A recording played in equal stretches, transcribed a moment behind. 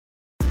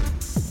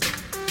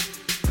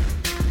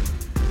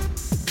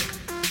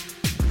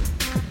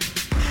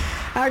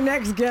Our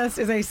next guest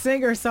is a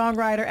singer,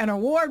 songwriter, and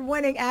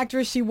award-winning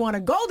actress. She won a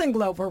Golden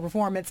Globe for her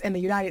performance in the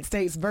United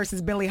States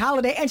versus Billie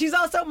Holiday, and she's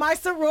also my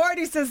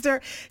sorority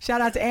sister. Shout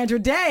out to Andra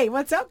Day.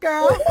 What's up,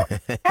 girl?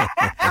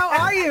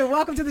 How are you?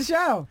 Welcome to the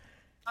show.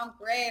 I'm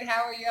great.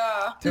 How are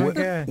y'all? Doing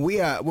good.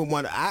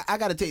 I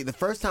got to tell you, the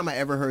first time I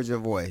ever heard your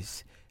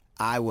voice,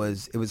 it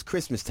was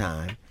Christmas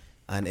time,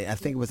 and I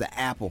think it was an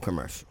Apple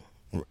commercial.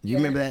 You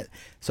remember that?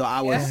 So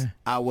I was,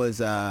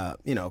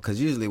 because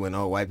usually when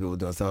old white people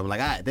doing stuff, I'm like,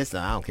 all right,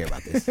 I don't care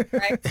about this.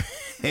 Right.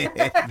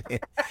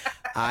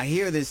 I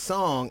hear this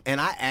song,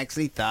 and I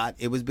actually thought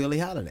it was Billie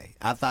Holiday.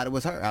 I thought it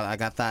was her.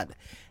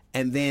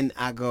 And then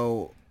I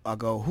go,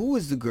 who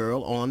is the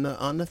girl on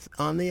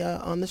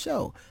the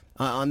show?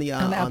 On the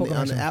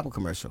Apple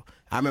commercial.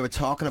 I remember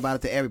talking about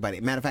it to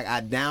everybody. Matter of fact, I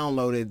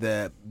downloaded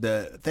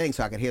the thing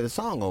so I could hear the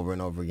song over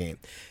and over again.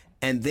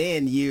 And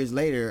then years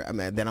later,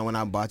 then I went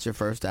out and bought your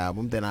first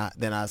album. Then I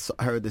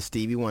heard the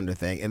Stevie Wonder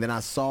thing, and then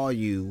I saw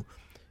you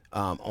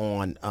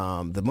on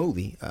the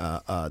movie,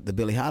 the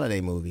Billie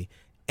Holiday movie,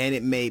 and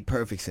it made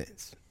perfect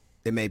sense.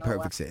 It made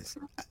perfect sense.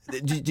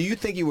 Do you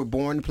think you were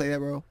born to play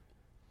that role?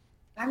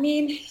 I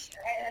mean,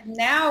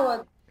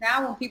 now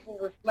when people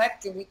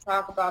reflect and we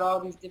talk about all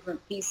these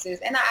different pieces,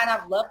 and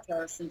I've loved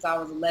her since I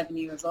was 11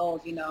 years old.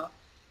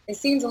 It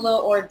seems a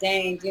little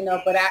ordained,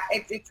 but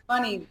it's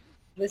funny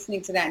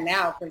listening to that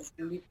now, because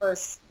when we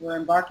first were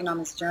embarking on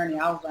this journey,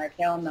 I was like,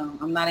 hell no,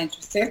 I'm not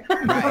interested.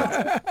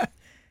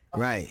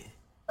 Right.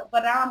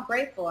 But now I'm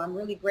grateful. I'm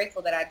really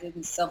grateful that I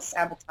didn't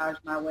self-sabotage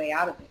my way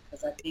out of it,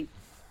 because I think.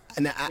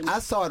 And I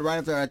saw it right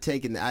after I'd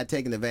taken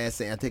the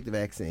vaccine. I took the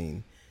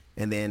vaccine,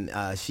 and then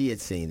she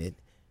had seen it,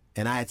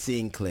 and I had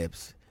seen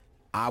clips.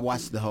 I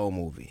watched the whole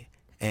movie,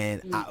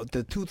 and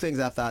the two things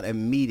I thought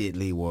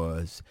immediately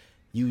was,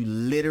 you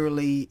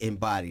literally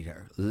embodied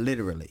her,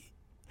 literally.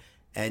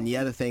 And the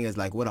other thing is,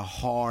 like, what a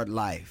hard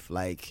life.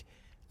 Like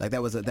that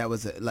was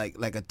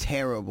a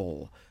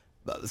terrible,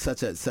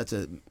 such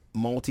a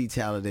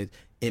multi-talented,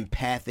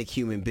 empathic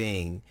human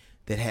being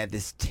that had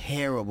this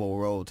terrible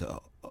role to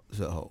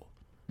hold.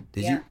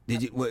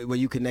 Were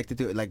you connected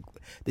to it? Like,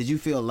 did you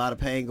feel a lot of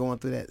pain going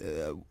through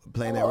that,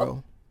 playing that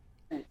role?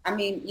 I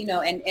mean,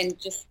 and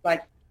just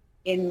like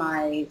in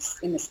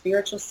the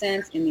spiritual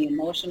sense, in the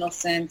emotional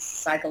sense,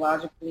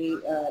 psychologically,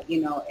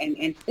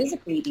 and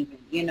physically even,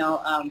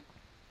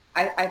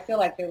 I feel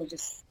like there was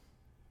just,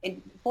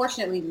 and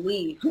fortunately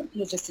Lee, he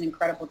was just an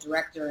incredible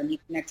director, and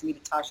he connected me to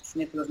Tasha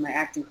Smith, who was my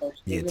acting coach.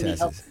 It really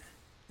helped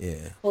me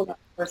pull up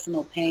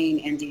personal pain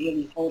and to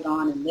really hold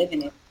on and live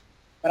in it.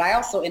 But I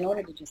also, in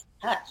order to just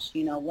touch,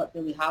 what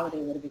Billie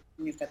Holiday would have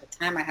experienced at the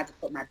time, I had to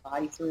put my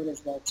body through it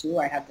as well too.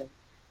 I had to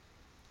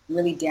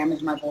really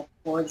damage my vocal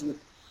cords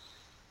with,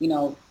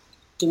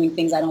 doing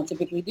things I don't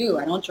typically do.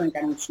 I don't drink,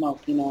 I don't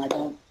smoke, I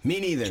don't. Me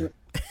neither.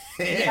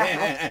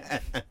 Yeah,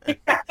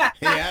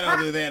 I don't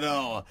do that at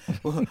all.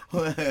 Who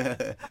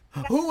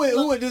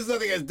would do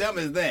something as dumb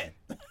as that?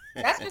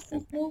 That's just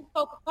some smooth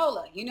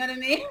Coca-Cola. You know what I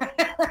mean?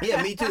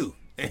 Yeah, me too.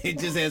 It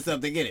just has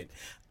something in it.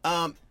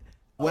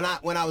 When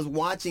I was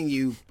watching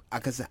you,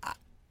 because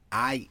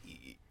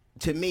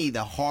to me,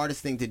 the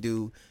hardest thing to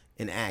do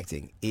in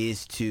acting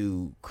is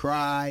to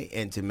cry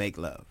and to make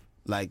love.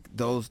 Like,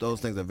 those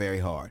things are very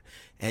hard.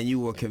 And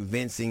you were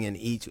convincing in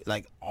each,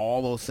 like,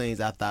 all those scenes.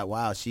 I thought,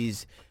 wow,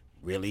 she's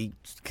really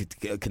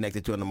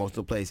connected to an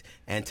emotional place,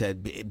 and to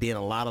be in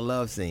a lot of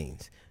love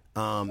scenes.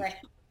 Right.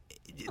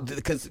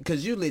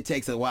 Because usually it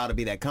takes a while to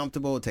be that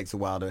comfortable. It takes a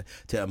while to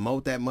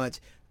emote that much.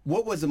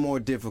 What was it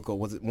more difficult?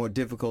 Was it more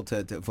difficult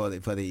for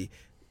the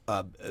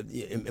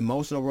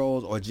emotional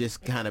roles, or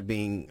just kind of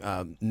being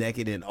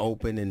naked and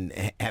open and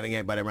having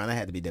everybody around? That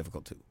had to be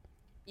difficult too.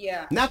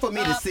 Yeah. Not for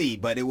me to see,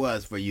 but it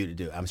was for you to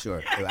do. I'm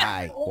sure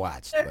I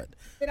watched. But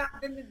then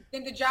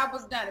the job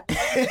was done.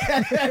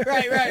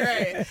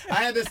 Right. I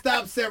had to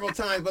stop several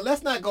times, but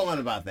let's not go on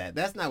about that.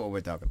 That's not what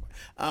we're talking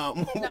about.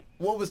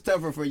 What was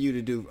tougher for you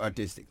to do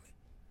artistically?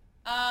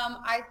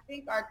 I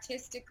think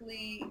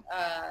artistically,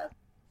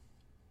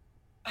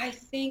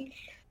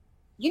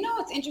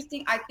 it's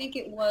interesting. I think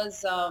it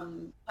was,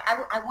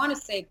 I want to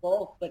say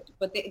both, but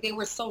they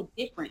were so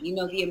different.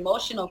 The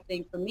emotional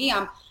thing for me,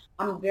 I'm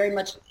very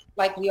much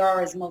like we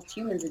are as most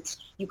humans. It's,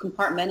 you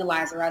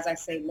compartmentalize, or as I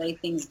say, lay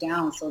things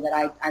down so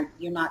that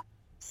you're not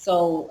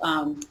so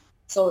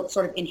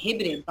sort of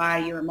inhibited by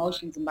your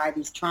emotions and by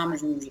these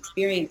traumas and these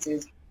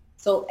experiences.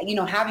 So,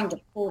 having to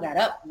pull that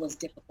up was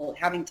difficult.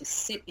 Having to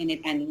sit in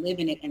it and live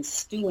in it and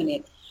stew in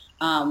it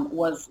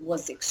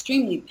was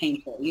extremely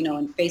painful,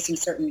 and facing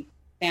certain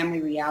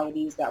family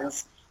realities that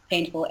was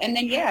painful. And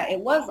then, it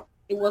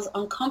was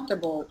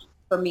uncomfortable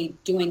for me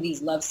doing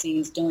these love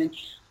scenes,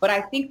 but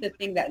I think the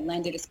thing that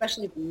lended,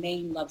 especially the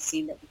main love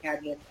scene that we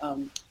had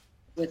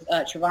with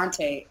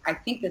Trevante, I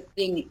think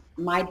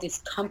my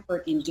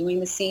discomfort in doing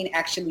the scene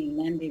actually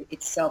lended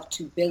itself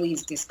to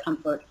Billie's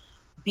discomfort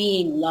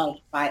being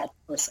loved by a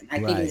person. I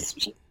think it's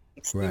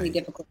extremely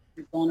difficult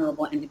to be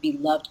vulnerable and to be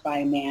loved by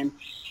a man.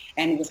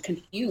 And was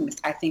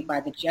confused, I think, by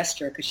the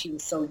gesture, because she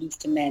was so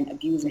used to men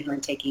abusing her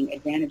and taking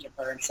advantage of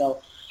her. And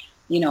so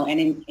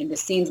and in the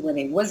scenes where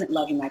they wasn't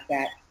loving like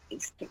that,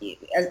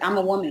 I'm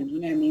a woman, you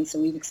know what I mean? So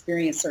we've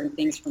experienced certain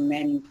things from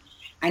men.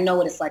 I know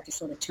what it's like to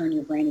sort of turn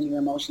your brain and your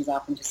emotions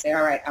off and just say,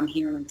 all right, I'm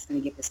here and I'm just going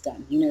to get this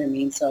done. You know what I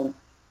mean? So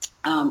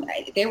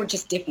they were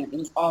just different. It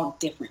was all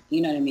different,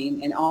 you know what I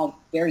mean? And all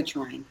very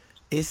trying.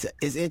 It's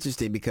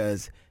interesting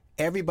because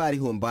everybody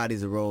who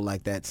embodies a role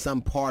like that,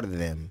 some part of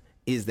them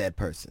is that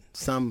person.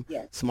 Some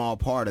small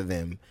part of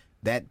them,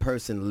 that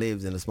person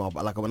lives in a small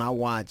part. Like when I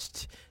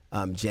watched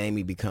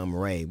Jamie become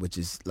Ray, which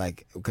is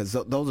like, because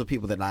those are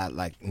people that I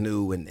like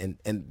knew, and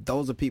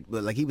those are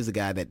people, like he was a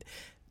guy that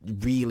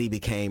really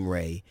became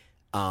Ray.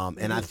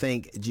 And I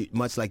think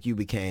much like you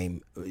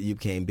became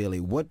Billy.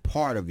 What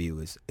part of you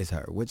is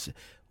her? Which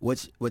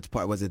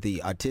part? Was it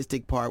the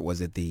artistic part?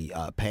 Was it the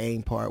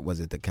pain part? Was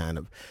it the kind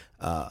of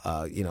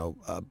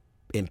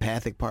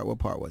empathic part? What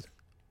part was it?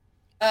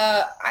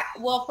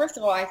 Well, first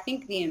of all, I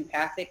think the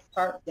empathic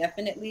part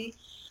definitely,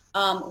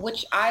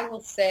 which I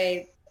will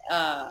say,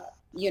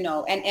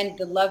 and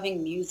the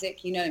loving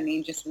music. You know what I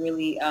mean? Just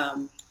really,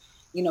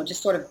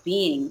 just sort of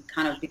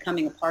kind of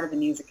becoming a part of the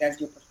music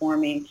as you're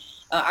performing.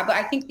 But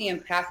I think the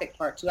empathic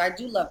part too. I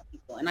do love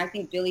people, and I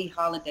think Billie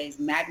Holiday's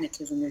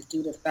magnetism is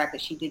due to the fact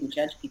that she didn't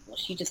judge people.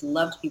 She just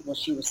loved people.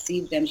 She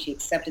received them. She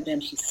accepted them.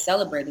 She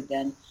celebrated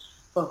them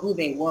for who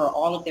they were,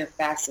 all of their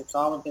facets,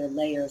 all of their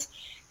layers.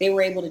 They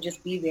were able to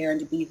just be there and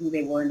to be who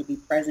they were and to be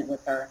present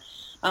with her.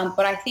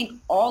 But I think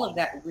all of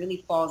that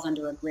really falls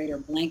under a greater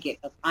blanket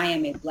of I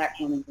am a Black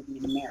woman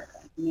living in America.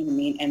 You know what I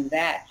mean? And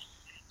that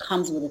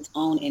comes with its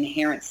own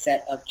inherent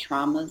set of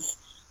traumas.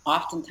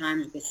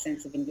 Oftentimes this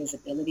sense of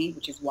invisibility,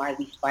 which is why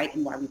we fight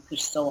and why we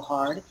push so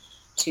hard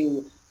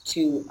to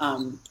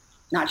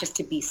not just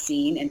to be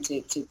seen and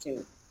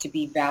to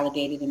be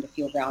validated and to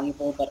feel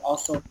valuable, but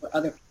also for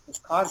other people's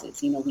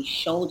causes. We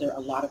shoulder a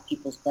lot of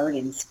people's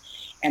burdens,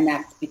 and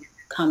that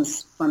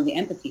comes from the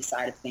empathy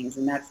side of things.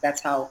 And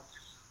that's how,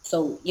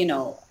 so,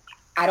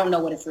 I don't know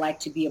what it's like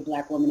to be a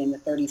Black woman in the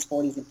 30s,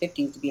 40s, and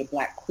 50s, to be a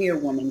Black queer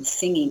woman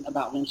singing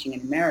about lynching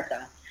in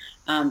America.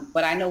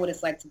 But I know what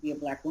it's like to be a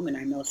Black woman.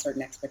 I know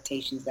certain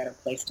expectations that are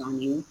placed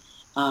on you,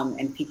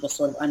 and people's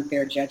sort of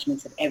unfair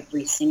judgments of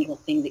every single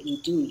thing that you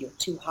do. You're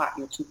too hot,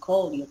 you're too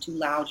cold, you're too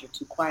loud, you're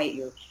too quiet,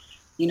 you're,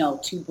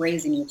 too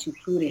brazen, you're too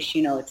prudish.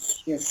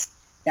 It's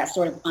that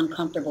sort of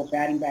uncomfortable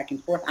batting back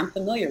and forth. I'm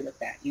familiar with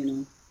that,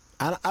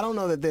 I don't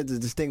know that there's a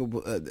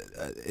distinguishable,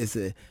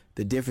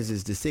 the difference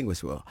is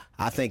distinguishable.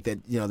 I think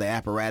that, the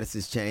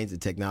apparatuses change, the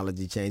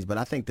technology changed, but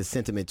I think the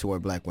sentiment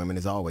toward Black women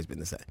has always been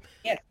the same.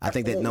 Yes, I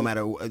think that no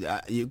matter,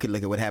 you could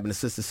look at what happened to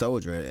Sister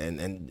Soldier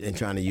and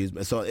trying to use,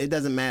 so it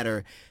doesn't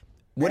matter.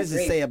 What does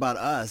it say about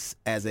us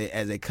as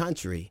a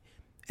country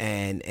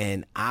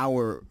and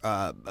our,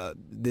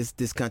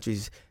 this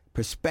country's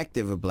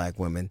perspective of Black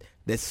women,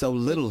 that so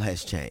little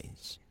has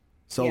changed.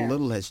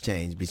 Little has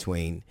changed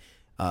between,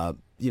 there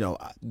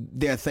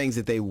are things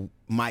that they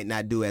might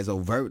not do as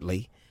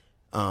overtly,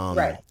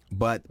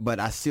 but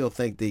I still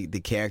think the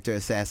character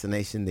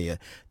assassination, the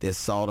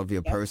assault of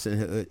your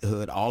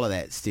personhood, all of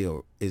that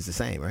still is the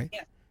same, right?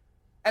 Yeah.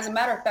 As a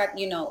matter of fact,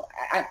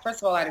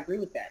 first of all, I'd agree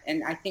with that.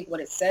 And I think what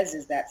it says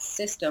is that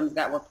systems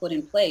that were put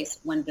in place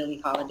when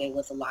Billie Holiday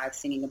was alive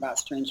singing about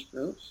Strange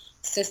Fruit,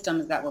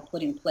 systems that were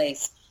put in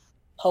place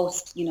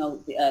post,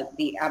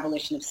 the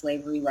abolition of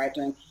slavery, right,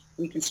 during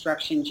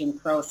Reconstruction, Jim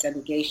Crow,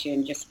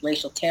 segregation, just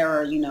racial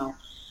terror,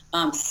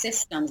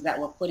 systems that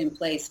were put in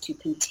place to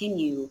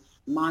continue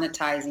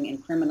monetizing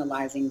and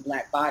criminalizing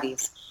Black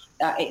bodies.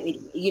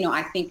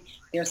 I think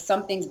there's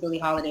some things Billie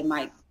Holiday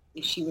might,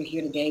 if she were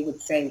here today,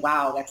 would say,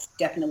 wow, that's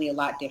definitely a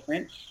lot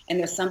different. And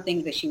there's some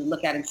things that she would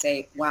look at and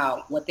say,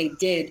 wow, what they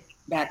did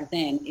back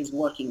then is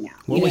working now.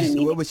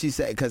 What would she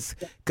say? Because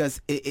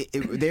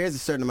there is a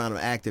certain amount of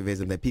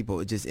activism that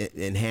people just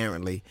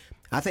inherently,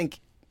 I think,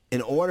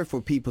 in order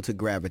for people to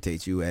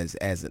gravitate you as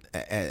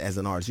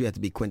an artist, you have to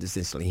be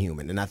quintessentially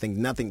human. And I think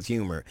nothing's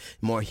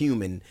more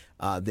human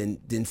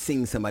than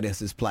seeing somebody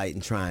else's plight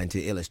and trying to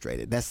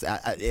illustrate it. That's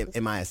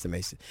in my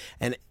estimation.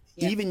 And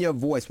even your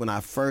voice, when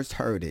I first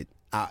heard it,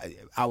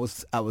 I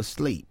was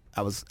asleep.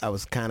 I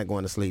was kind of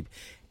going to sleep.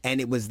 And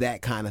it was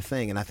that kind of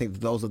thing. And I think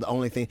those are the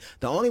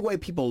only way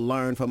people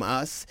learn from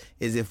us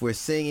is if we're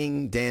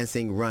singing,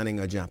 dancing,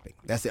 running, or jumping.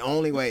 That's the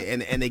only way.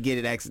 And they get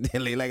it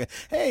accidentally. Like,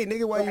 hey,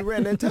 nigga, while you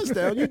ran that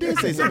touchdown, you did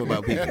say something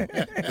about people.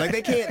 Like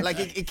they can't,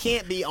 it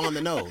can't be on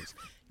the nose.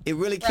 It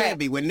really can't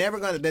be. They're never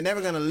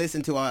gonna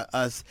listen to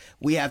us.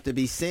 We have to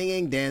be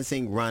singing,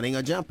 dancing, running,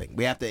 or jumping.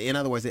 We have to, in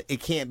other words,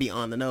 it can't be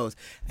on the nose.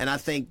 And I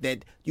think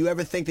that you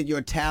ever think that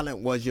your talent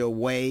was your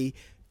way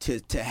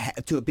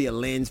to be a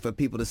lens for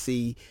people to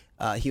see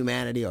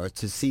humanity, or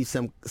to see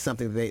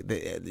something they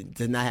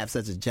to not have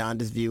such a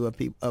jaundiced view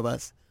of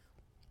us?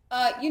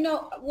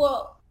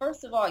 Well,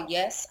 first of all,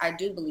 yes, I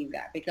do believe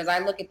that, because I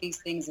look at these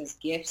things as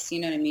gifts.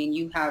 You know what I mean?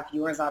 You have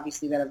yours,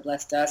 obviously, that have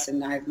blessed us,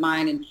 and I have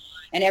mine,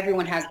 and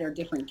everyone has their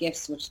different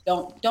gifts, which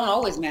don't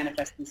always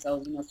manifest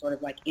themselves, sort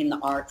of like in the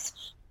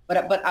arts.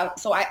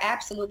 So I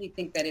absolutely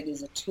think that it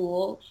is a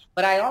tool,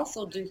 but I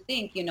also do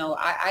think,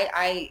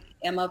 I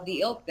am of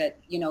the ilk that,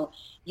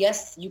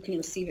 yes, you can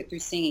receive it through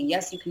singing.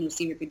 Yes, you can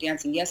receive it through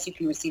dancing. Yes, you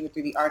can receive it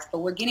through the arts, but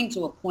we're getting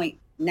to a point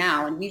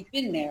now, and we've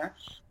been there,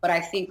 but I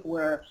think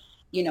we're,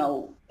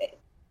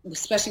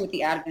 especially with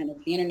the advent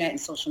of the internet and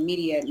social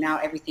media, now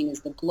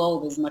the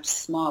globe is much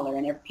smaller,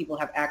 and people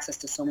have access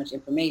to so much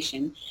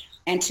information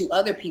and to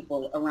other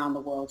people around the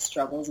world's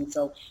struggles. And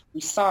so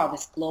we saw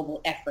this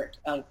global effort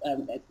of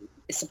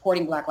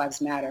supporting Black Lives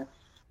Matter,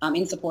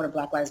 in support of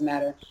Black Lives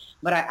Matter.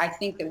 But I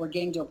think that we're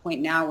getting to a point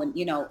now when,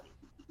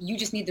 you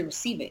just need to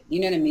receive it. You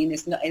know what I mean?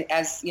 It's not,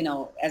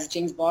 as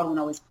James Baldwin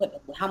always put,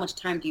 how much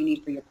time do you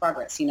need for your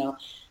progress?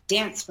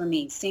 Dance for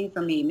me, sing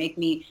for me, make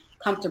me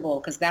comfortable,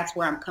 because that's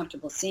where I'm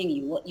comfortable seeing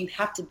you. Well, you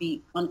have to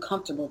be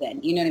uncomfortable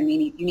then. You know what I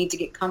mean? You need to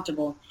get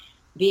comfortable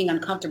being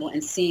uncomfortable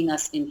and seeing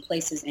us in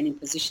places and in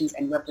positions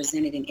and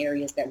represented in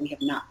areas that we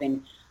have not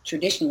been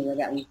traditionally, or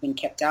that we've been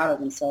kept out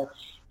of. And so,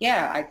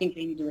 yeah, I think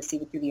they need to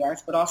receive it through the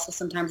arts, but also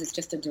sometimes it's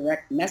just a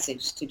direct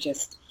message to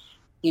just,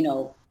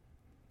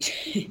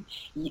 if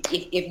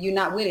you're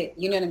not with it,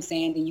 you know what I'm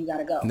saying, then you got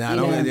to go.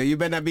 No, you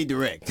better not be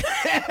direct.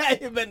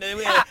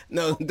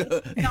 No.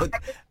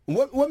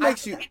 What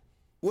makes you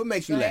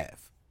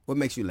laugh? What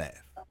makes you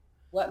laugh?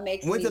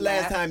 When's the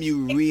last time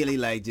you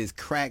really just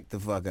crack the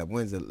fuck up?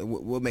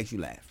 What makes you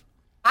laugh?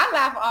 I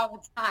laugh all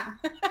the time.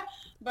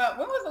 But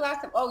when was the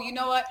last time? Oh, you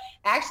know what?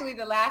 Actually,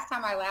 the last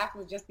time I laughed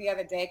was just the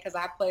other day, because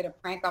I played a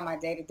prank on my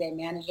day-to-day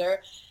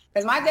manager.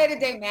 Because my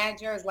day-to-day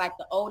manager is like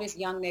the oldest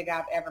young nigga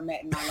I've ever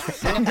met in my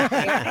life.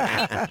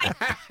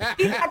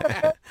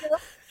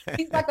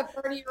 He's like a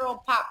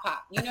 30-year-old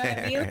pop. You know what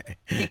I mean?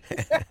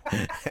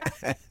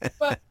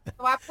 But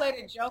so I played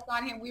a joke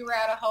on him. We were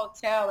at a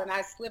hotel, and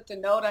I slipped a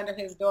note under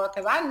his door,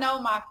 because I know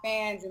my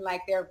fans and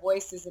their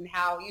voices and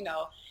how,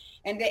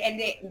 and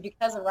they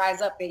because of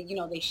Rise Up, they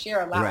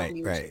share a lot with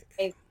me. Right.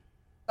 So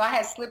I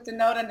had slipped a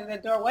note under the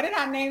door. What did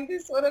I name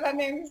this dude?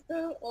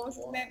 What was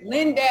his name?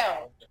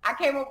 Lindell. I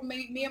came up with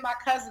me and my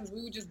cousins.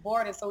 We were just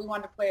bored, and so we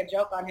wanted to play a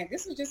joke on him.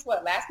 This was just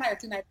last night or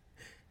 2 nights.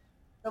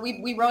 So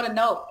we wrote a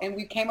note, and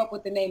we came up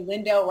with the name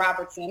Lindell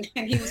Robertson,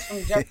 and he was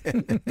from Jersey.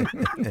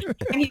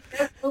 And he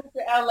just moved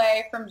to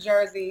LA from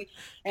Jersey,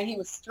 and he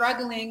was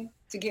struggling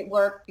to get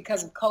work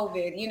because of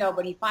COVID,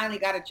 but he finally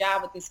got a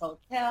job at this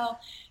hotel,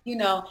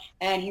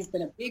 and he's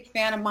been a big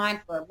fan of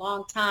mine for a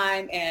long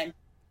time. And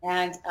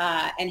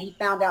he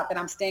found out that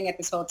I'm staying at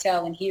this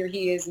hotel, and here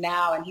he is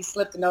now, and he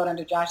slipped a note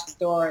under Josh's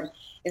door and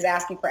is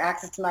asking for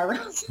access to my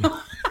room. So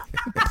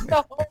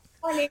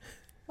funny.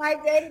 My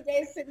day-to-day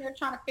is sitting there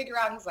trying to figure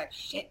out, he's like,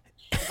 shit,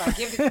 if I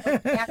give this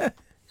person,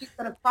 she's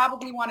going to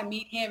probably want to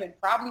meet him and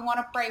probably want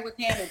to pray with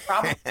him and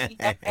probably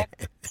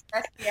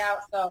stress me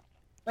out. So,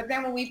 but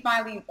then when we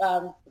finally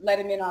let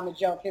him in on the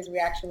joke, his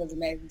reaction was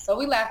amazing. So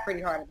we laughed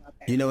pretty hard about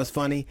that. You know what's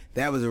funny?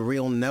 That was a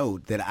real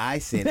note that I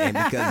sent in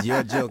because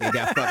your joke it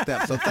got fucked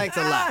up. So thanks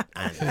a lot.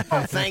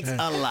 Thanks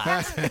a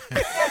lot.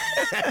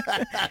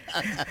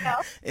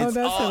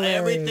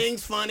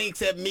 Everything's funny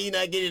except me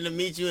not getting to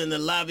meet you in the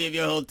lobby of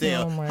your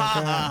hotel. Oh my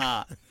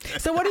God.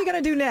 So what are you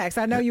going to do next?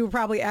 I know you were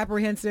probably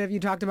apprehensive. You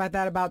talked about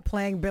that, about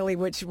playing Billy,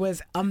 which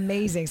was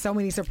amazing. So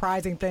many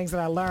surprising things that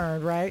I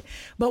learned, right?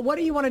 But what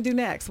do you want to do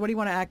next? What do you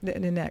want to act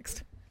in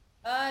next?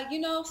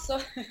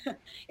 So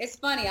it's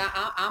funny.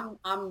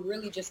 I'm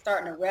really just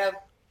starting to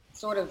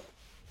sort of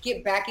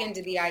get back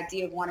into the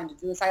idea of wanting to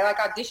do this. I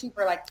auditioned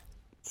for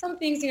some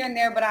things here and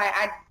there, but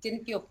I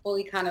didn't feel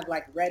fully kind of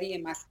ready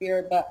in my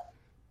spirit. But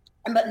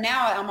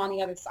now I'm on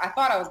the other side. I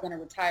thought I was going to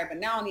retire, but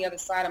now on the other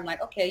side, I'm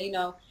like, okay,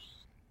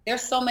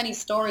 there's so many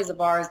stories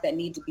of ours that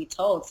need to be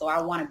told. So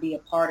I want to be a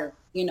part of,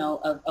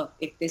 of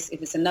if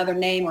it's another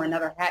name or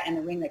another hat in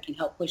the ring that can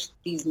help push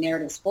these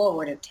narratives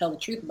forward and tell the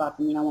truth about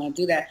them, I want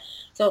to do that.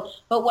 So,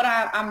 but what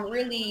I'm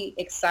really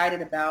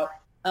excited about,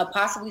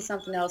 possibly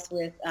something else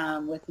with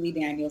Lee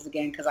Daniels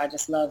again, because I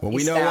just love. Well,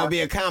 we know it won't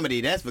be a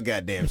comedy. That's for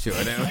goddamn sure.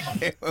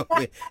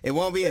 It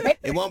won't be.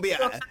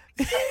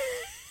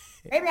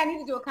 Maybe I need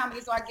to do a comedy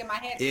so I can get my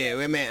head. Yeah,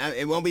 wait, man.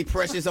 It won't be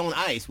Precious on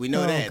Ice. We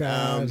know that.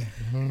 God.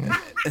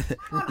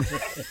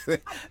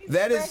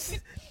 That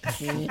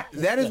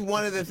is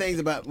one of the things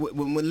about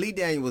when Lee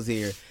Daniels was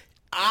here.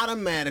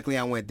 Automatically,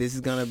 I went, this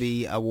is gonna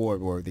be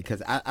award worthy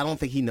because I don't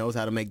think he knows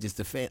how to make just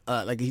a film.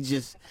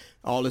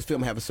 All his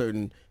film have a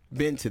certain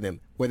bent to them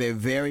where they're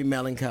very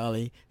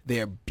melancholy,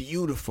 they're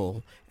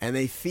beautiful, and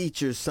they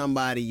feature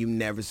somebody you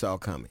never saw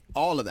coming.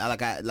 All of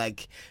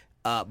that,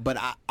 but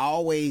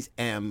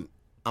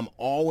I'm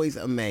always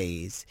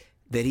amazed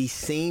that he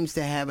seems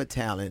to have a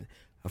talent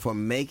for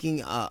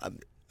making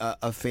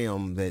a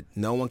film that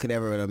no one could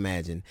ever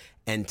imagine,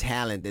 and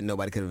talent that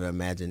nobody could have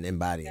imagined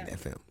embodying that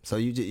film. So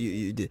you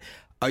did.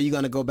 Are you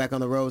going to go back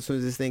on the road as soon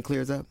as this thing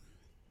clears up?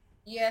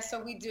 Yeah, so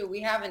we do.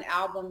 We have an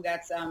album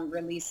that's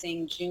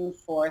releasing June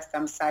 4th.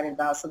 I'm excited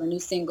about. So the new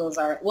singles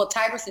are,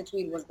 Tigress and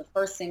Tweed was the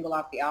first single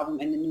off the album,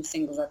 and the new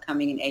singles are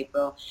coming in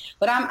April.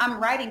 But I'm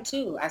writing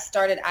too.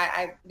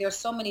 There's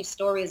so many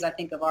stories I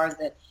think of ours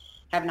that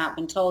have not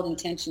been told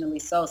intentionally.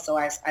 So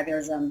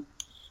there's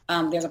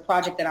There's a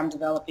project that I'm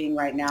developing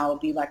right now. It'll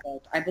be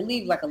I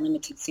believe like a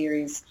limited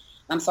series.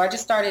 So I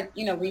just started,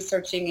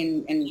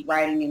 researching and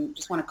writing, and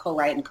just want to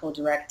co-write and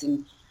co-direct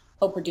and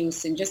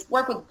co-produce and just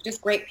work with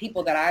just great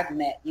people that I've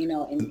met,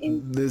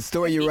 in the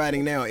story you're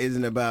writing now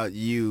isn't about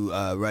you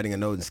writing a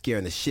note and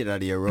scaring the shit out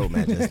of your road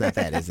manager. It's not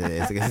that, is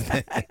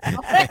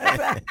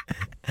it?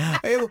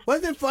 Hey,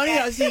 wasn't it funny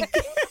how she...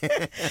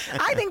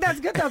 I think that's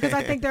good though, because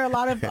I think there are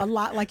a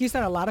lot, like you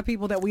said, a lot of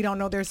people that we don't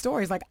know their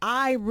stories. Like,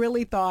 I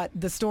really thought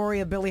the story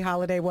of Billie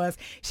Holiday was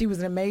she was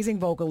an amazing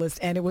vocalist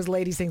and it was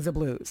Lady Sings the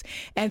Blues.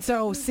 And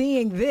so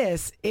seeing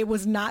this, it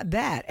was not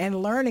that,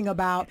 and learning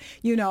about,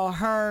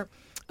 her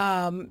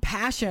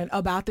passion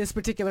about this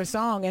particular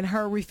song and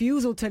her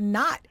refusal to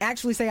not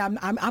actually say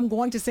I'm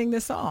going to sing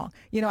this song.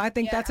 I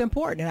think that's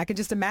important, and I can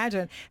just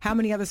imagine how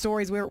many other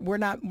stories we're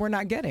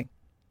not getting.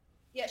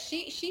 Yeah,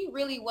 she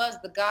really was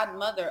the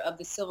godmother of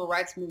the civil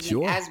rights movement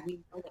Sure. as we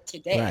know it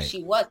today. Right.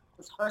 It was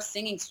her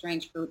singing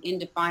Strange Fruit in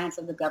defiance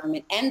of the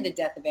government and the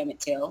death of Emmett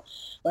Till,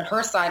 but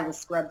her side was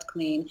scrubbed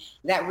clean.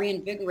 That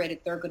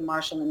reinvigorated Thurgood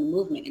Marshall and the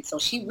movement. And so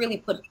she really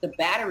put the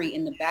battery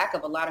in the back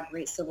of a lot of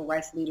great civil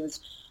rights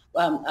leaders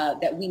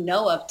that we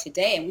know of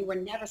today, and we were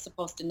never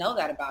supposed to know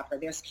that about her.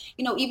 There's,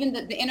 even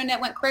the internet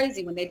went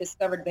crazy when they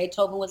discovered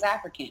Beethoven was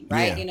African,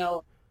 right? Yeah.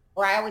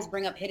 Or I always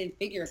bring up Hidden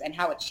Figures and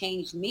how it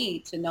changed me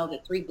to know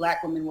that 3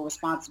 Black women were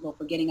responsible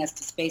for getting us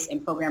to space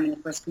and programming the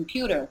first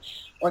computer,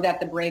 or that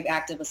the brave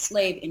act of a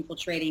slave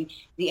infiltrating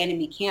the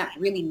enemy camp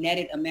really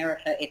netted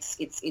America its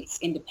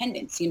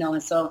independence,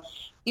 And so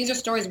these are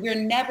stories we're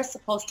never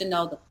supposed to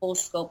know the full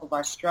scope of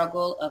our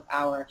struggle, of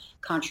our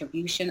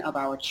contribution, of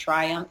our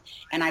triumph.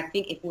 And I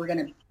think if we're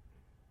going to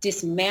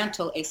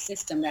dismantle a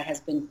system that has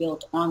been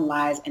built on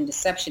lies and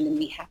deception, then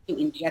we have to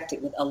inject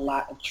it with a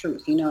lot of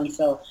truth, And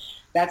so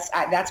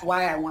that's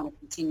why I want to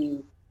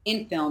continue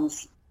in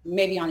films,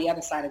 maybe on the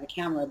other side of the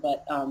camera,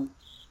 but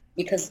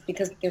because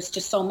there's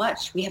just so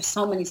much. We have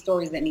so many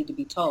stories that need to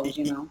be told,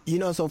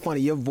 It's so funny.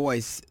 Your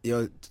voice,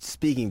 your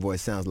speaking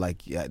voice sounds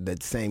like the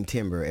same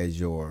timbre as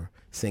your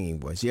singing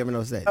voice. You ever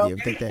notice that? Okay. You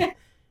ever think that?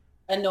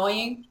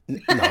 Annoying? No,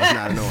 it's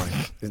not annoying.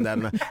 It's not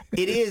annoying.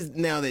 It is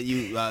now that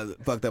you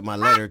fucked up my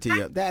letter to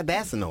you.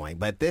 That's annoying.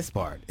 But this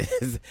part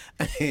is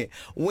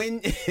when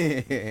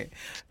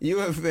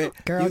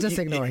Girl, just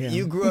ignore him.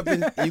 You grew up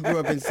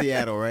in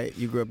Seattle, right?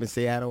 You grew up in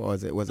Seattle, or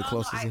was it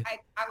close to Seattle?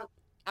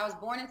 I was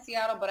born in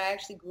Seattle, but I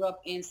actually grew up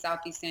in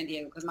Southeast San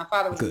Diego because my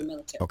father was in the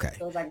military. Okay.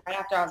 So it was like right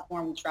after I was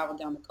born, we traveled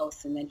down the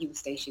coast, and then he was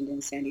stationed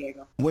in San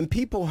Diego. When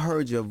people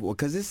heard your voice,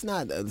 because it's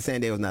not,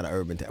 San Diego's not an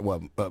urban town.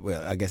 Well,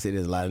 I guess it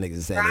is a lot of niggas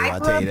in San Diego. I'll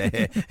tell you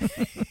that.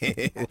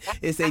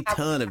 It's a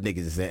ton of niggas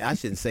in San Diego. I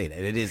shouldn't say that.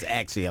 It is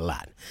actually a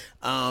lot.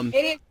 It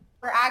is.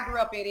 Where I grew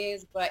up, it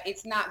is, but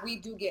it's not. We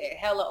do get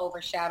hella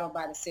overshadowed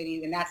by the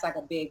city, and that's like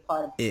a big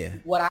part of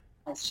what I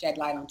shed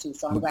light on too.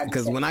 So I'm glad.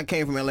 Because when I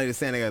came from LA to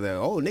San Diego, they're,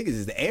 niggas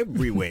is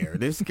everywhere.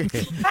 This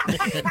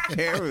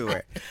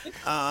everywhere.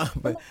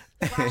 But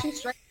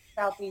straight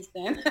Southeast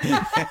then.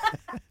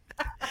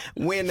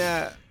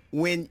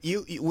 when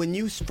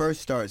you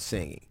first start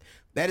singing,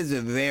 that is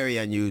a very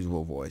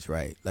unusual voice,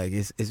 right? Like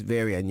it's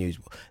very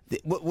unusual.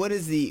 What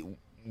is the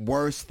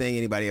worst thing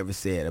anybody ever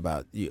said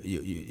about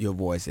your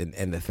voice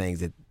and the things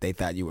that they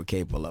thought you were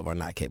capable of or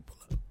not capable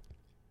of?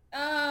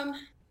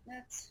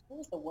 What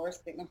was the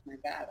worst thing? Oh my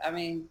God. I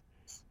mean,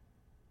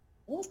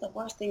 what was the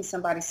worst thing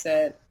somebody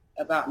said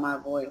about my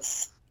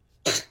voice?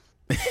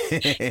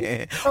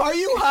 Are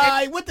you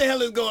high? What the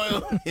hell is going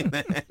on?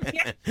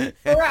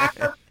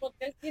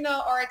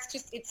 Or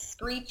it's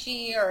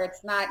screechy, or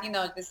it's not,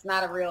 it's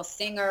not a real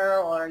singer,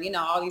 or,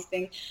 all these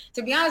things.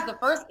 To be honest, the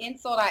first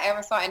insult I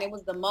ever saw, and it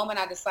was the moment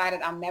I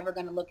decided I'm never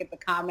going to look at the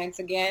comments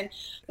again,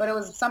 but it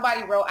was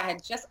somebody wrote, I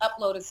had just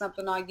uploaded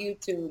something on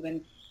YouTube,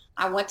 and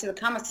I went to the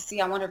comments to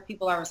see, I wonder if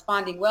people are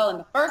responding well. And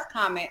the first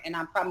comment, and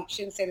I probably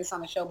shouldn't say this on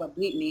the show, but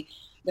bleep me,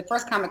 the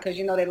first comment, because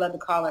they love to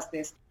call us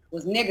this,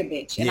 was nigga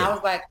bitch. And I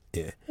was like,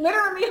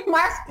 literally,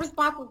 my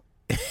response was,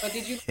 but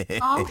did you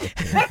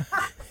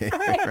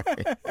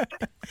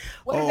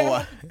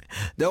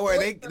don't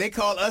worry, they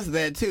call us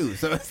that too,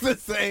 so it's the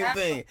same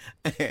thing.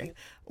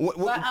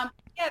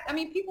 I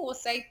mean, people will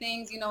say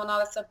things, and all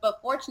that stuff, but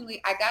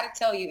fortunately, I got to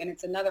tell you, and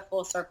it's another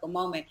full circle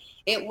moment,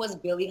 it was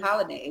Billie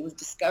Holiday. It was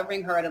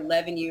discovering her at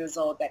 11 years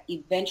old that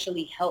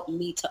eventually helped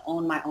me to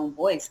own my own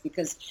voice,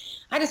 because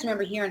I just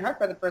remember hearing her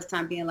for the first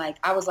time being like,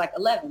 I was like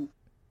 11.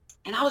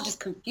 And I was just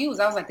confused.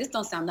 I was like, this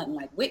don't sound nothing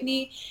like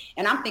Whitney.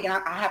 And I'm thinking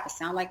I have to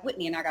sound like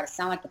Whitney, and I got to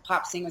sound like the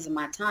pop singers of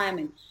my time.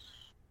 And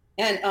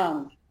it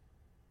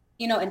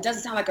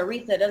doesn't sound like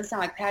Aretha. It doesn't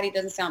sound like Patti. It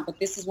doesn't sound, but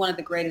this is one of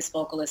the greatest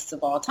vocalists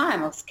of all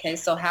time. Okay.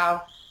 So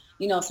how,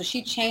 so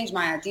she changed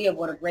my idea of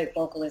what a great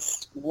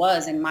vocalist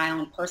was and my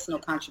own personal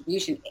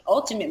contribution.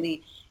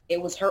 Ultimately, it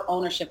was her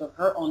ownership of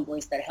her own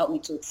voice that helped me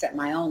to accept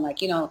my own.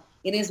 Like, it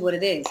is what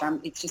it is.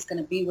 It's just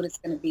going to be what it's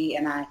going to be.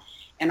 And I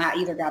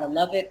either got to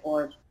love it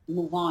or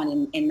move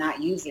on and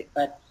not use it.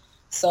 But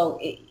so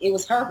it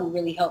was her who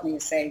really helped me to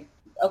say,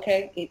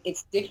 okay,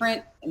 it's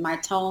different in my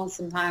tone.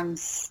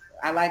 Sometimes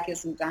I like it,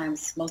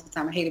 sometimes most of the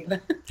time I hate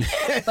it,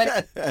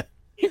 but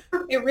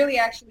it really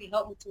actually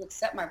helped me to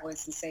accept my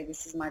voice and say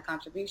this is my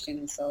contribution.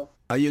 And so,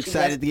 Are you she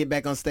excited does- to get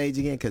back on stage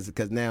again?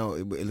 Because now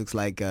it looks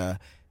like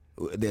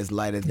there's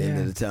light at the end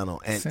of the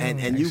tunnel, and Same,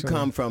 and you actually.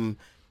 come from.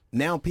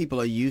 Now people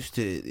are used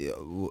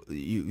to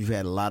you've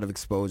had a lot of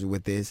exposure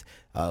with this.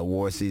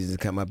 War seasons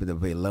come up,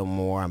 there'll be a little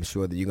more. I'm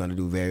sure that you're going to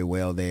do very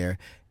well there,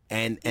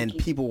 and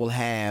people will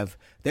have.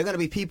 They're going to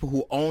be people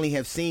who only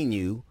have seen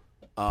you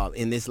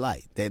in this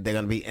light. They're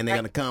going to be, and they're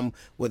going to come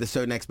with a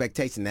certain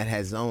expectation that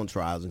has its own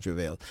trials and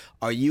travails.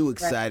 Are you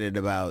excited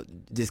about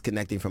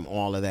disconnecting from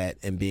all of that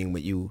and being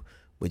what you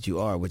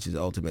are, which is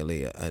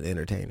ultimately an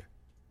entertainer?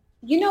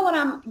 You know what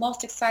I'm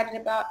most excited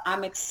about?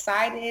 I'm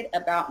excited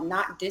about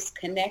not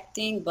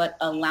disconnecting, but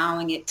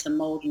allowing it to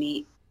mold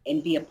me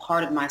and be a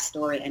part of my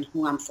story and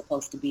who I'm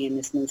supposed to be in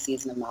this new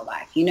season of my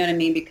life. You know what I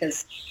mean?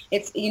 Because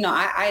it's,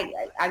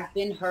 I've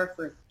been her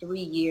for 3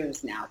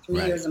 years now. 3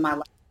 Right. years of my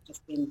life has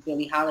just been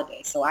Billie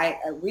Holiday. So I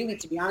really,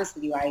 to be honest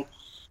with you, I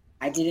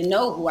didn't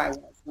know who I was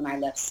when I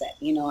left set.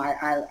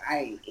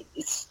 I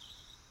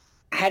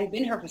hadn't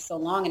been her for so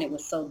long, and it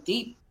was so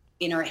deep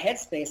in her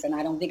headspace, and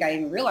I don't think I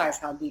even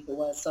realized how deep it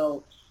was.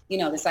 So,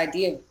 this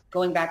idea of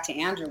going back to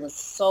Andra was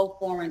so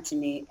foreign to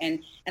me,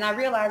 and I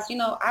realized,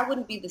 I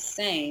wouldn't be the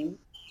same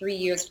 3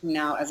 years from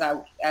now as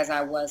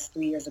I was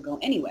 3 years ago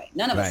anyway.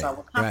 None of us are.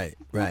 We're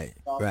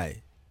Right.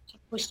 She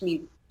pushed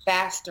me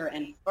faster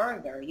and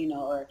further,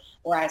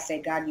 or I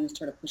say God used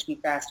her to push me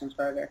faster and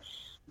further.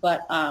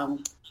 But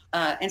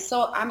and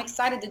so I'm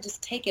excited to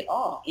just take it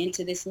all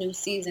into this new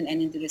season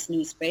and into this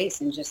new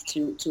space, and just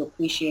to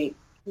appreciate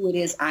who it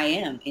is I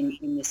am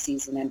in this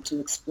season, and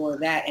to explore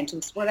that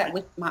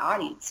with my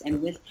audience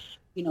and with,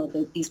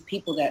 these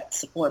people that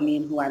support me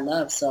and who I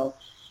love. So,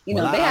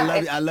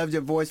 I loved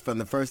your voice from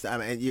the first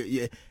time,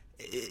 and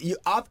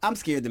I'm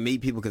scared to meet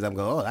people because I'm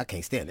going, I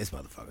can't stand this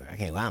motherfucker. I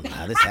don't know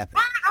how this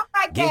happened. Oh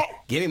my God.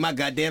 Give me my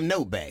goddamn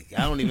note back.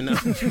 I don't even know.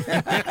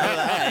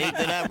 I hate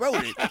that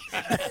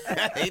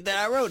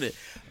I wrote it.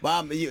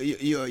 Well,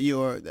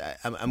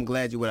 I'm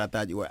glad you're what I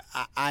thought you were.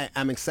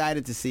 I'm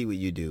excited to see what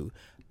you do.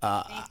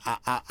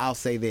 I'll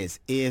say this: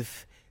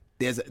 if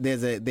there's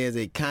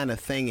a kind of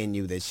thing in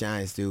you that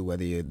shines through,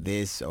 whether you're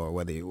this or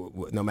whether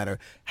no matter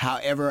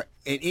however,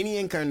 in any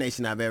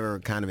incarnation I've ever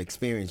kind of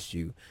experienced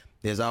you,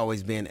 there's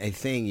always been a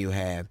thing you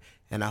have,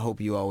 and I hope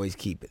you always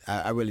keep it.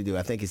 I really do.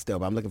 I think it's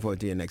dope. I'm looking forward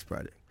to your next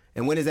project.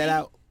 And when is that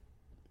out?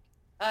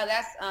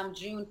 That's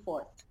June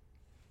 4th.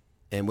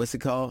 And what's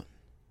it called?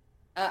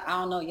 I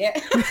don't know yet.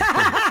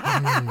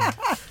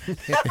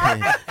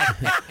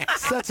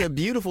 Such a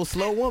beautiful,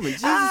 slow woman.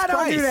 Jesus don't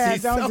Christ, do that.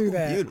 she's Don't so do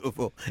that.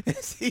 beautiful.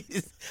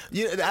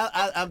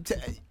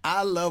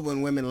 I love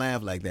when women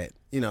laugh like that.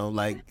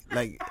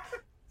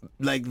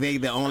 Like they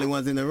the only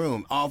ones in the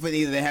room. Often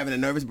either they're having a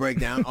nervous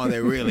breakdown or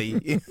they're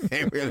really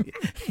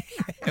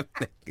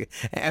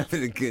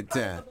having a good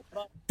time.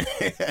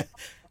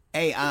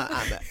 Hey,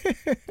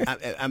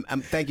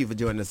 I'm thank you for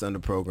joining us on the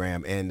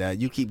program,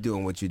 and you keep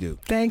doing what you do.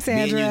 Thanks, Me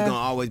and Andra. you's gonna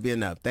always be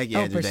enough. Thank you,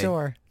 Oh, Andra for Day.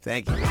 sure.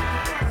 Thank you.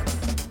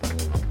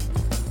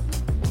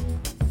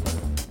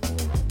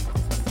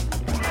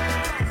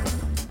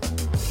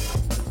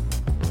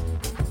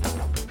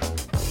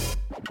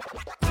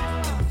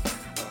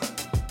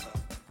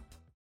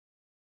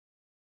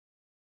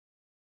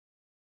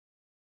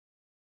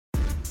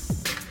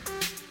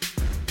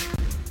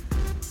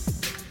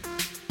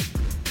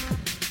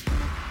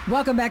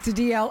 Welcome back to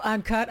DL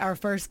Uncut. Our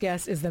first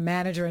guest is the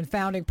manager and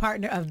founding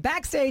partner of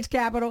Backstage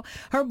Capital.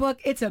 Her book,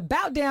 It's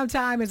About Damn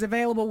Time, is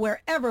available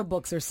wherever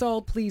books are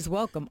sold. Please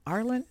welcome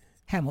Arlen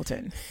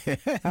Hamilton.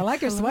 I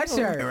like your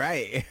sweatshirt.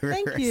 Right.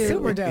 Thank you.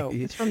 Super dope.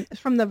 It's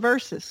from the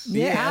Versus.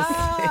 Yeah.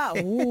 Ah,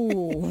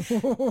 ooh.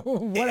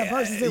 What a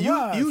versus it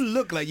was. You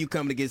look like you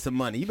come to get some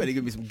money. You better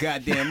give me some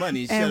goddamn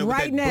money and shut And up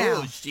right with that now.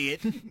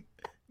 bullshit.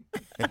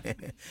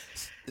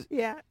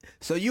 Yeah,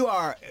 So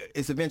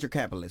it's a venture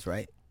capitalist,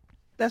 right?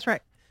 that's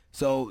right.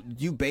 So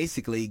you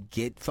basically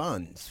get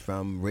funds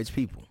from rich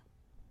people.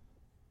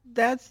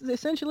 That's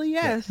essentially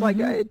yes. Like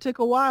it took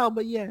a while,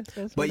 but yes.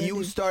 That's But what I you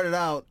do. started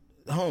out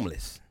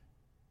homeless.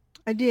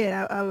 I did.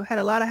 I had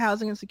a lot of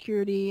housing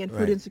insecurity and food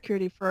Right.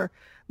 insecurity for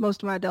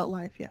most of my adult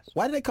life. Yes.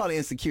 Why do they call it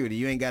insecurity?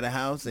 You ain't got a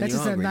house and That's you're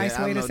just a hungry. nice I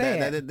don't way to know. say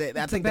That- it. that-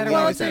 I It's a think better the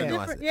way way to say I it. know I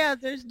different, said- yeah,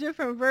 there's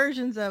different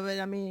versions of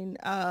it. I mean,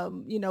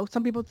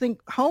 some people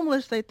think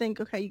homeless, they think,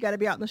 okay, you got to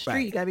be out in the street,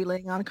 Right. you got to be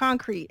laying on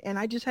concrete. And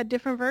I just had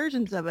different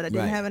versions of it. I didn't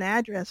Right. have an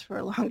address for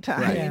a long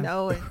time, Right. Yeah. you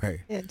know. And, Right.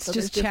 and It's so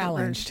there's just different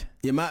challenged.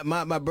 Yeah,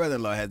 my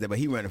brother-in-law has that, but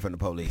he running from the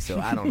police, so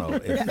I don't know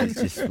if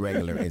it's just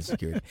regular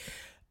insecurity.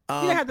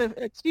 You don't have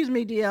to excuse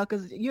me, DL,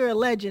 because you're a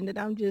legend, and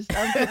I'm tripping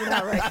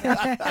out right now.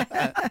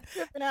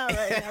 Tripping out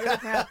right now.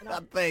 What's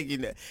happening? Thank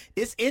you.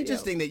 It's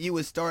interesting that you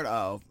would start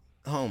off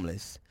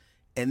homeless,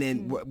 and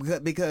then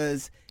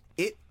because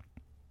it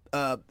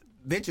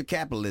venture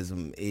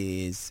capitalism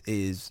is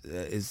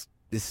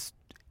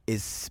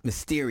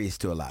mysterious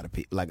to a lot of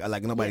people.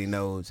 Like nobody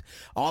knows.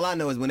 All I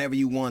know is whenever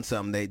you want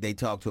something, they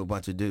talk to a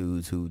bunch of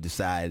dudes who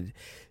decide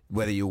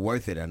whether you're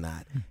worth it or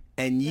not,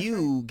 and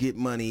you get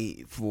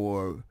money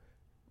for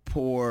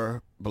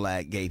poor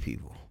black gay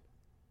people.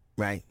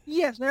 Right.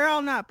 Yes, they're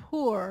all not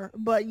poor,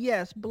 but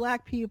yes,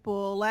 Black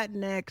people,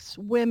 Latinx,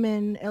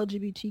 women,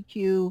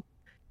 LGBTQ,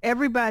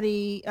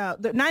 everybody,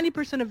 the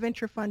 90% of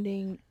venture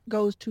funding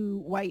goes to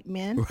white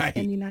men Right.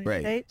 in the United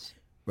Right. States.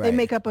 Right. They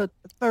make up a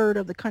third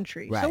of the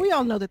country. Right. So we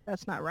all know that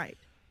that's not right.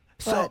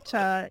 So,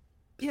 But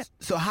yeah.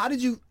 So how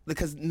did you?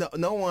 Because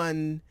no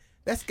one.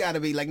 That's got to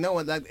be like no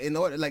one like in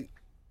order like.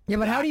 Yeah,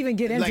 but how do you even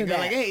get into Like, that?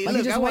 like, hey, you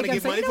look, just I want wake to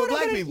up get and say, money "You know for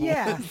what I'm black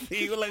gonna-" people. Yeah.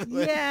 You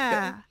like,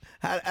 Yeah.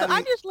 I So I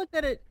mean, just looked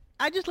at it.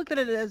 I just looked at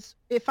it as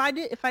if I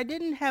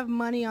didn't have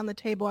money on the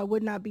table, I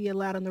would not be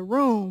allowed in the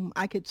room.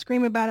 I could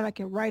scream about it, I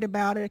could write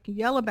about it, I could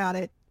yell about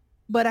it,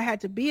 but I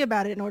had to be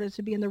about it in order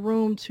to be in the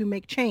room to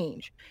make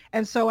change.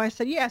 And so I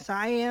said, yes,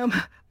 I am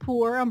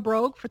poor. I'm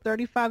broke. For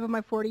 35 of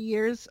my 40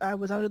 years, I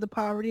was under the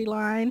poverty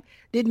line.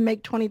 Didn't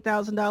make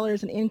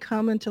 $20,000 in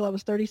income until I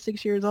was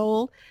 36 years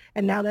old,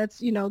 and now that's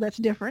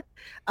different.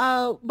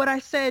 But I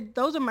said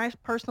those are my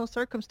personal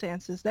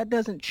circumstances. That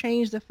doesn't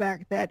change the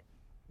fact that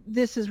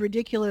this is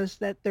ridiculous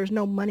that there's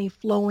no money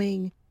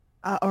flowing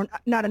or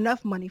not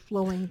enough money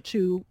flowing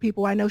to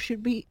people I know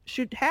should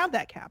have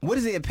that capital. what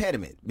is the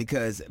impediment?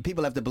 Because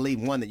people have to believe,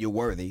 one, that you're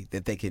worthy,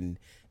 that they can.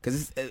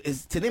 Because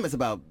it's to them, it's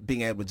about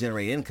being able to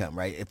generate income,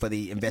 right, for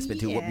the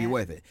investment to be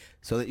worth it.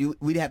 So that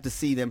we'd have to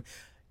see them.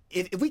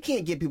 If we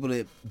can't get people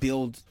to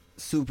build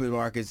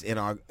supermarkets in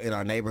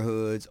our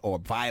neighborhoods or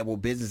viable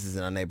businesses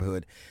in our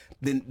neighborhood,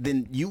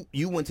 then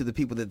you went to the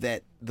people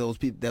that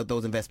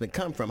those investments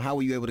come from. How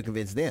were you able to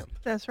convince them?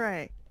 That's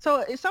right.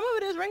 So some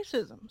of it is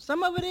racism.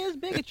 Some of it is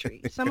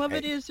bigotry. Some of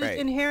it is just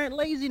inherent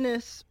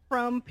laziness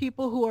from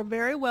people who are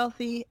very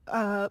wealthy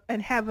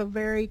and have a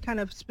very kind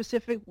of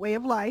specific way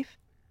of life,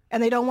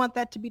 and they don't want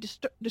that to be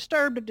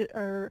disturbed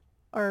or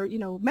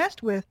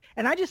messed with.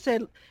 And I just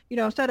said,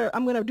 instead of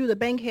I'm going to do the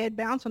bankhead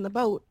bounce on the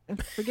boat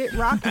and forget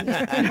rocking,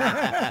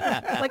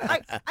 like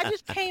I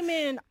just came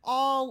in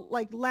all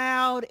like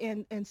loud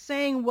and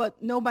saying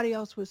what nobody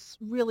else was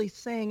really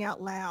saying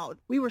out loud.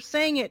 We were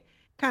saying it,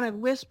 kind of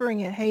whispering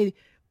it. Hey,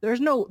 there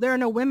are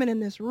no women in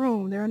this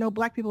room. There are no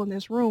black people in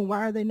this room. Why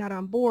are they not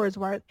on boards?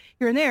 Why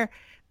here and there?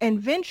 And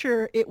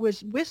venture, it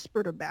was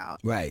whispered about.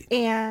 Right.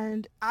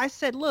 And I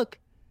said, look,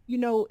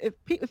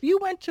 if you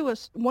went to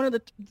one of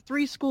the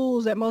three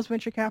schools that most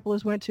venture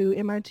capitalists went to,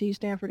 MIT,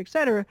 Stanford, et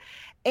cetera,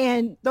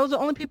 and those are the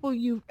only people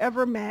you've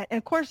ever met. And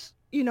of course,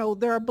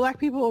 there are black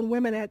people and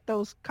women at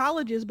those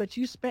colleges, but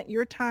you spent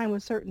your time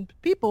with certain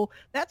people.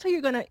 That's who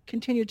you're going to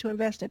continue to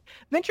invest in.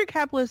 Venture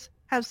capitalists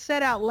have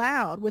said out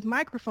loud with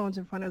microphones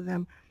in front of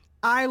them,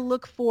 I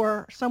look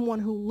for someone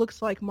who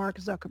looks like Mark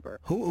Zuckerberg.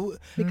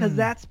 Because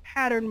that's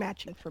pattern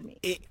matching for me.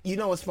 You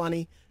know what's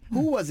funny?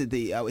 Who was it?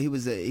 He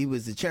was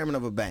the chairman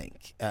of a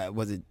bank.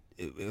 Was it?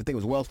 I think it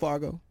was Wells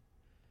Fargo.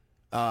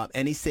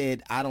 And he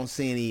said, "I don't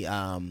see any.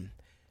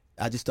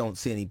 I just don't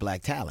see any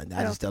black talent.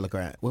 I just look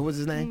around." What was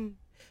his name?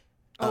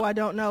 I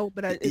don't know,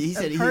 but he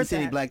said he heard didn't see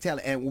any that. black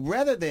talent.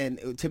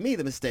 And to me,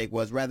 the mistake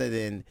was rather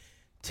than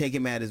take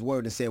him at his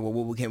word and saying, "Well,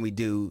 what can we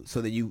do so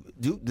that you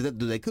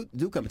they come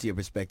to your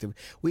perspective?"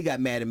 We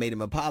got mad and made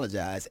him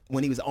apologize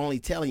when he was only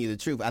telling you the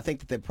truth. I think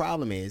that the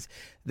problem is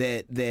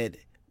that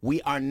we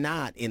are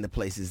not in the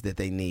places that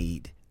they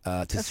need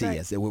to see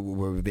us. That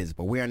we're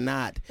visible. We are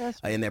not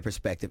in their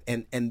perspective.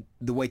 And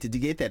the way to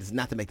get that is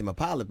not to make them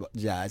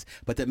apologize,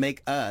 but to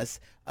make us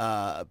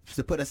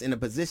to put us in a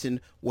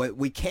position where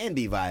we can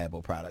be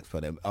viable products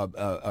for them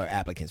or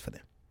applicants for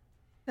them.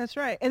 That's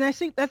right. And I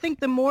think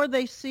the more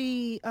they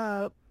see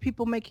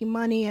people making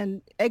money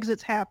and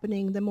exits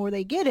happening, the more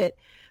they get it.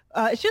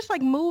 It's just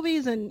like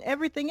movies and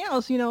everything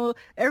else.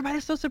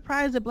 Everybody's so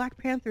surprised that Black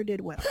Panther did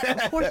well.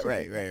 Of course.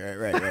 Right.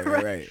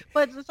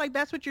 But it's like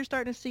that's what you're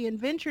starting to see in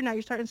venture now.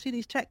 You're starting to see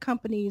these tech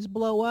companies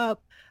blow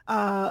up.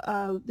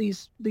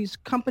 These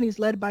companies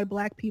led by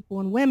Black people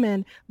and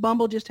women.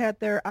 Bumble just had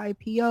their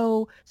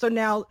IPO, so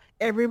now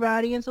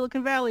everybody in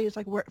Silicon Valley is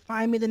like,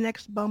 find me the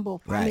next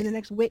Bumble, find me the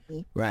next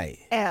Whitney, right?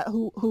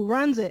 Who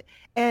runs it.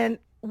 And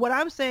what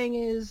I'm saying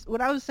is, what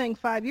I was saying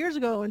 5 years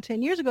ago and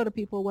 10 years ago to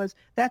people was,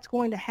 that's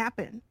going to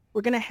happen.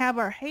 We're going to have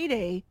our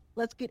heyday.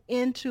 Let's get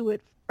into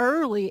it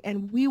early,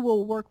 and we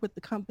will work with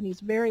the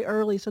companies very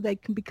early so they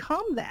can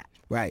become that.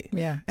 Right.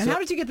 Yeah. And how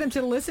did you get them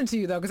to listen to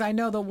you, though? Because I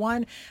know the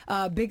one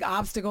big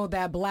obstacle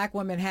that Black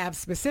women have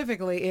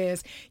specifically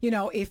is,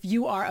 if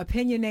you are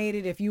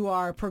opinionated, if you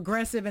are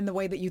progressive in the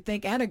way that you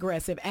think and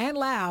aggressive and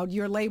loud,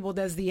 you're labeled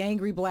as the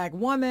angry Black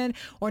woman,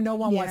 or no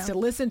one wants to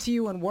listen to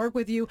you and work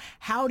with you.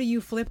 How do you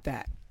flip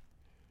that?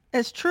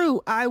 It's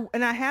true. I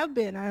have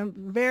been. I'm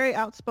very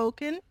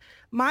outspoken.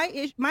 My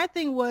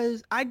thing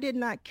was, I did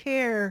not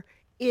care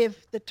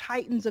if the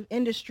titans of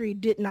industry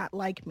did not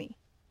like me.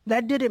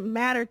 That didn't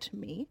matter to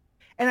me.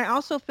 And I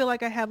also feel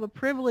like I have a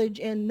privilege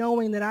in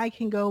knowing that I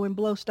can go and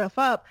blow stuff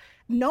up,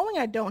 knowing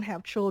I don't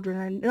have children,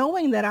 and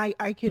knowing that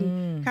I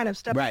can kind of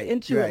step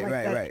into it like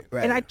that.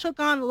 Right. And I took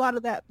on a lot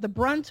of that, the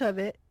brunt of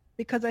it,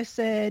 because I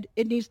said,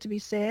 it needs to be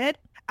said.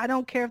 I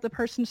don't care if the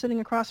person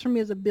sitting across from me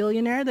is a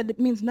billionaire. That it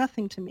means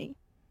nothing to me.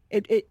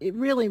 It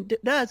really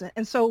doesn't.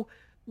 And so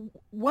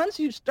once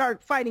you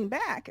start fighting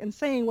back and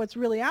saying what's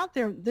really out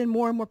there, then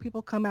more and more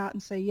people come out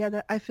and say,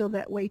 yeah, I feel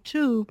that way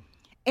too.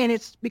 And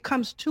it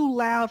becomes too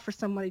loud for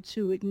somebody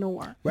to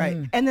ignore. Right.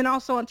 And then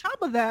also on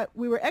top of that,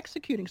 we were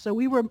executing. So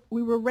we were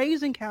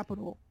raising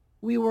capital.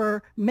 We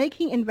were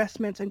making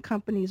investments in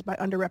companies by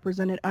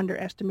underrepresented,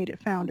 underestimated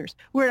founders.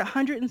 We're at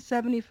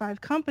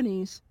 175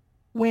 companies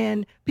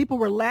when people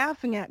were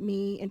laughing at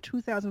me in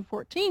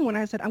 2014 when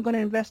I said I'm going to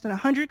invest in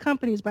 100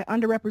 companies by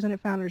underrepresented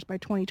founders by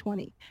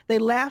 2020. They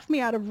laughed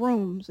me out of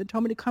rooms and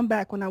told me to come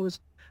back when I was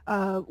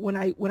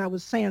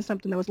saying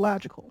something that was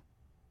logical.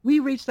 We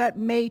reached that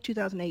May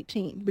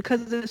 2018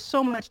 because there's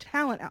so much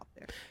talent out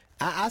there.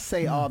 I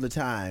say all the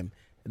time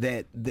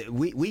that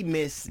we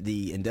missed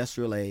the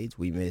industrial age,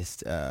 we missed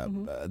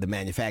the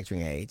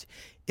manufacturing age.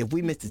 If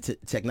we missed the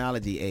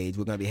technology age,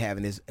 we're going to be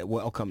having this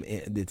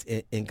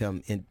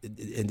income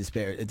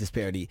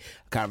disparity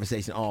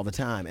conversation all the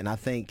time. And I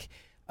think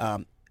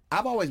I've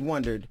always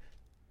wondered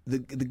the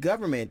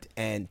government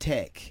and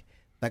tech.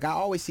 Like I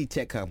always see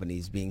tech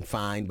companies being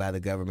fined by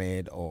the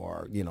government,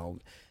 or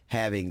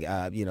having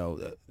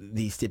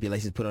these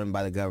stipulations put on them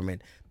by the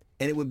government,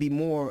 and it would be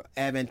more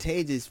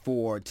advantageous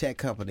for tech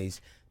companies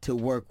to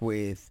work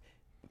with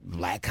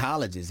black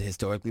colleges,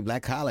 historically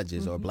black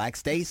colleges, or black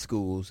state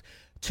schools,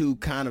 to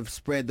kind of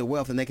spread the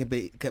wealth, and they can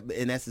be,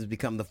 in essence,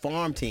 become the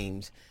farm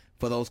teams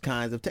for those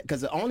kinds of tech.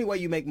 Because the only way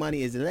you make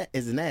money is the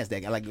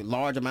NASDAQ. Like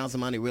large amounts of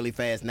money really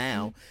fast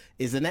now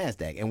is the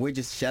NASDAQ, and we're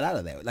just shut out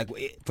of that. Like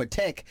for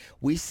tech,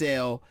 we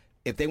sell,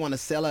 if they want to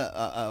sell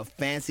a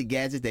fancy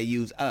gadget, they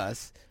use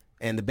us.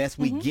 And the best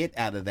we get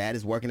out of that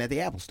is working at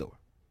the Apple Store.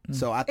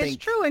 So I think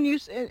it's true, and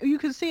you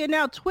can see it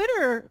now.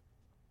 Twitter,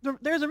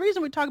 there's a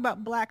reason we talk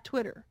about Black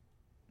Twitter.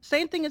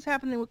 Same thing is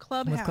happening with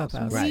Clubhouse.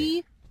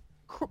 Right.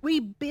 We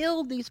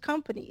build these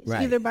companies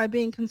Right. either by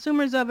being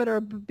consumers of it or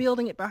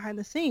building it behind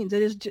the scenes.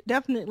 It is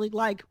definitely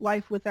like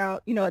life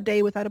without, a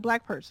day without a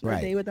Black person, Right.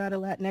 a day without a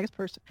Latinx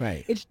person.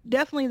 Right. It's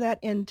definitely that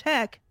in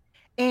tech.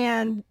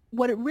 And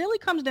what it really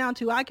comes down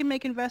to, I can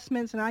make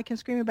investments and I can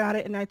scream about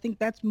it, and I think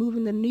that's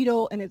moving the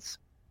needle, and it's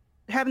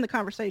having the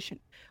conversation.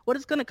 What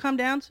it's going to come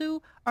down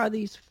to are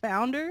these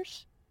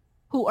founders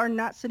who are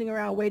not sitting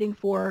around waiting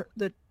for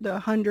the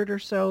 100 or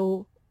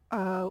so,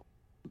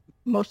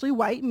 mostly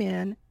white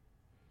men,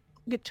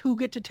 who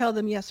get to tell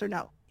them yes or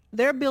no.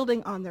 They're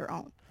building on their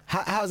own.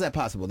 How is that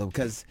possible, though?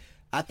 Because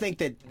I think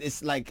that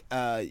it's like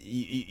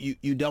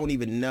you don't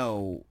even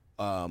know.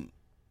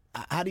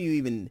 How do you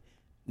even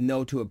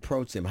know to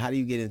approach them? How do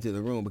you get into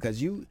the room?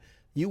 Because you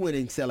went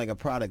in selling a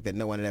product that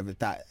no one had ever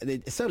thought.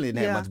 It certainly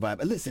didn't have much vibe.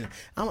 But listen,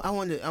 I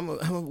want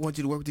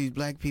you to work with these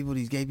black people,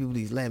 these gay people,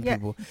 these Latin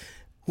people,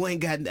 who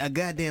ain't got a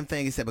goddamn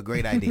thing except a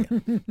great idea.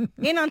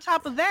 And on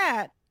top of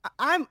that,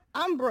 I'm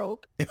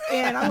broke,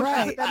 and I'm going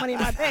to put that money in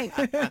my bank.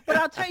 But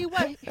I'll tell you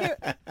what, here,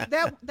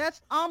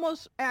 that's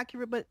almost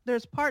accurate, but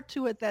there's part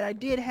to it that I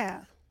did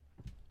have.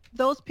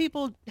 Those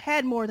people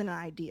had more than an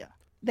idea.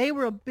 They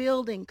were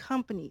building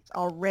companies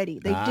already.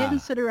 They didn't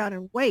sit around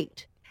and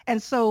wait.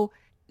 And so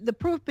the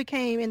proof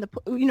became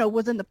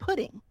was in the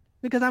pudding,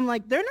 because I'm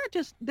like,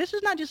 this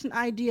is not just an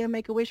idea,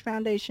 Make-A-Wish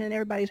Foundation,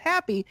 everybody's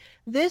happy.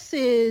 This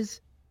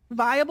is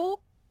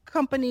viable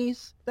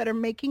companies that are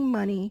making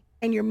money,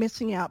 and you're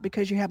missing out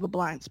because you have a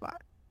blind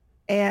spot.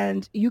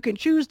 And you can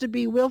choose to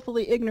be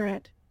willfully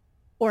ignorant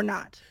or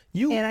not.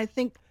 And I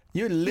think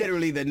you're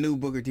literally the new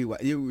Booker T.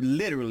 You're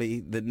literally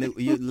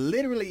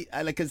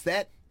because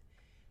that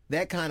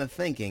kind of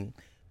thinking,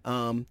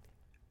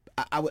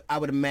 I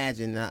would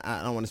imagine,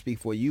 I don't want to speak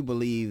for you,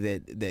 believe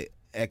that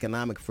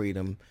economic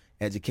freedom,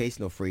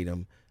 educational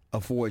freedom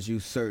affords you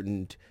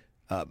certain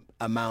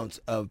amounts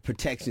of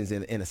protections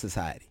in a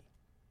society,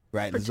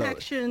 right?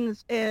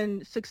 Protections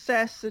and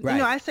success.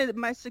 Right. I say that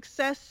my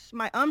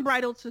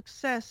unbridled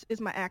success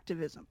is my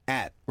activism.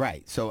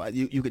 Right. So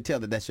you could tell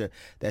that that's your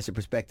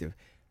perspective.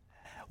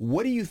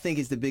 What do you think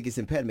is the biggest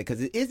impediment?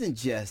 Because it isn't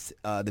just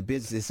the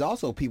business; it's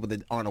also people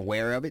that aren't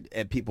aware of it,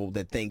 and people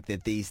that think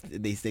that these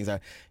things are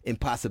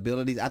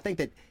impossibilities. I think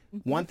that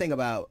one thing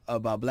about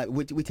black,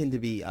 we tend to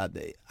be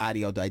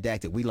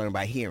autodidactic. We learn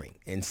by hearing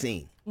and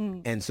seeing,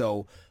 and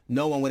so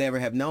no one would ever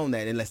have known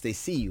that unless they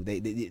see you.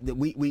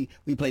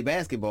 We play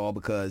basketball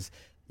because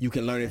you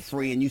can learn it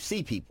free, and you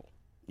see people.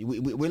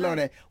 We learn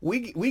that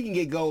we can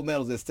get gold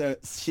medals and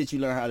shit you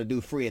learn how to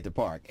do free at the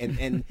park,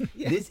 and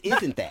this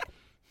isn't that.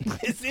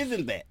 This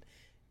isn't that.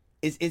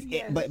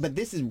 But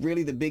this is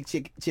really the big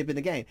chip in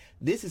the game.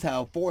 This is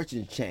how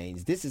fortunes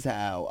change. This is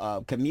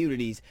how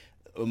communities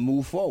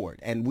move forward,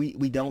 and we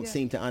don't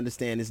seem to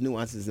understand its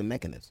nuances and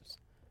mechanisms.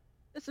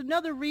 It's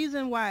another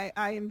reason why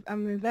I'm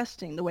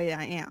investing the way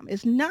I am.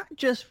 It's not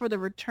just for the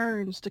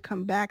returns to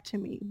come back to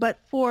me, but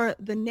for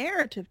the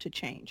narrative to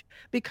change.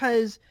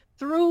 Because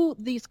through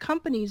these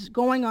companies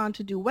going on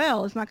to do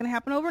well, it's not going to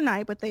happen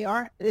overnight, but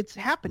it's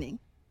happening.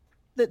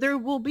 That there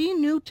will be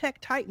new tech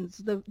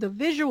titans. The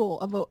visual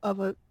of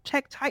a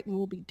tech titan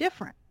will be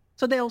different.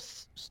 So they'll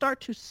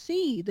start to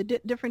see, the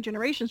different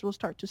generations will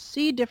start to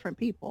see different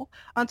people.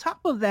 On top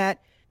of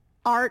that,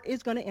 art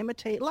is going to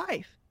imitate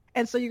life.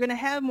 And so you're going to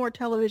have more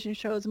television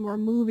shows, more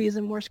movies,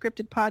 and more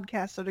scripted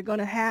podcasts that are going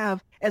to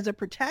have as a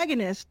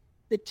protagonist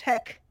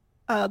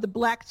the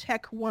black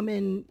tech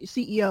woman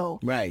CEO,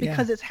 right?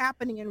 Because it's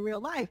happening in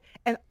real life,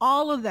 and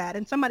all of that.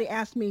 And somebody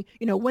asked me,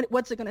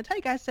 what's it going to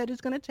take? I said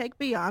it's going to take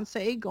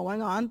Beyonce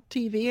going on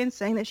TV and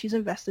saying that she's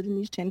invested in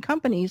these 10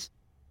 companies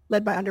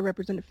led by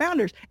underrepresented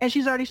founders, and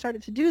she's already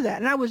started to do that.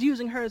 And I was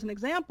using her as an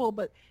example,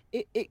 but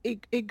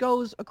it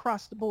goes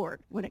across the board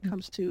when it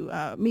comes to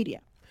media.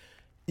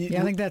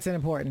 Yeah, I think that's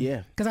important.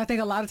 Yeah. Because I think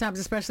a lot of times,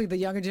 especially the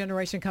younger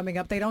generation coming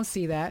up, they don't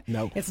see that.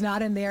 No. It's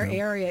not in their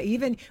area.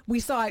 Even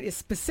we saw it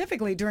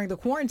specifically during the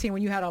quarantine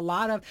when you had a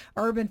lot of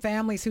urban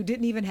families who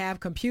didn't even have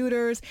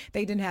computers.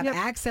 They didn't have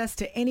access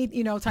to any,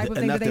 type of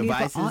thing that they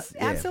devices. needed.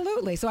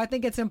 Absolutely. So I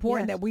think it's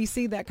important that we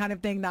see that kind of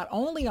thing not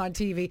only on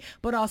TV,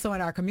 but also in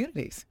our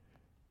communities.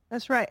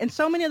 That's right. And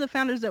so many of the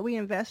founders that we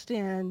invest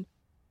in,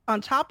 on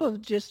top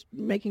of just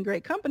making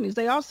great companies,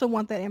 they also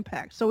want that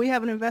impact. So we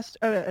have an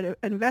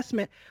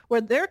investment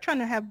where they're trying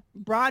to have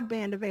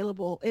broadband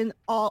available in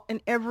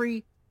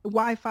every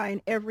Wi-Fi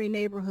in every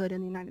neighborhood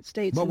in the United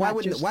States. But why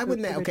wouldn't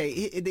that?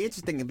 Okay, the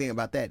interesting thing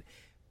about that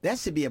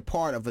should be a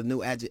part of a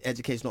new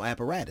educational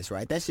apparatus,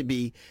 right? That should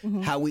be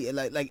how we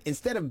like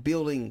instead of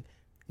building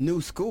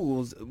new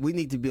schools, we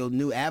need to build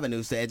new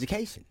avenues to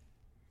education.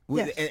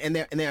 Yes. And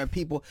there are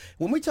people,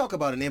 when we talk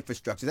about an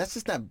infrastructure, that's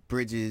just not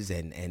bridges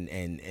and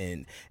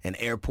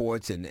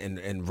airports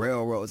and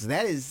railroads.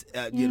 That is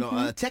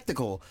a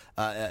technical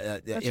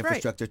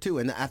infrastructure too.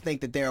 And I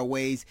think that there are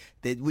ways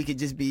that we could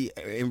just be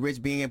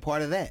enriched being a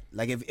part of that.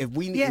 Like if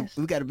we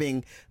got to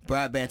bring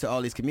broadband to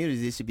all these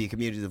communities, it should be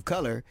communities of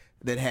color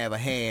that have a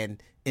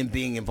hand in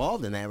being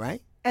involved in that,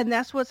 right? And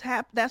that's what's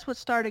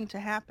starting to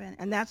happen,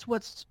 and that's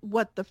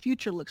what the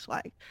future looks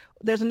like.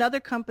 There's another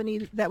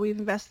company that we've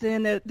invested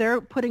in that they're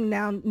putting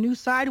down new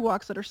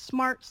sidewalks that are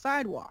smart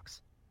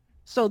sidewalks.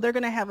 So they're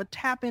going to have a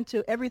tap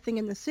into everything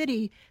in the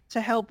city to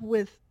help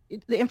with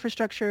the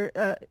infrastructure,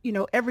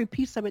 every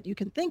piece of it you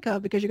can think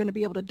of, because you're going to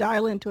be able to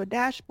dial into a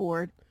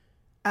dashboard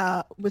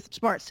with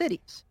smart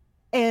cities.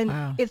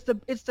 And it's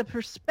the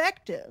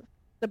perspective,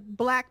 the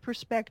black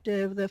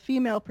perspective, the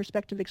female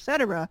perspective, et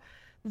cetera,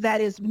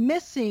 that has been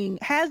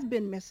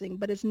missing,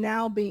 but is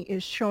now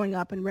is showing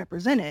up and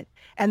represented.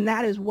 And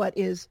that is what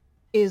is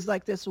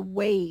like this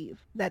wave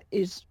that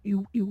is,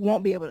 you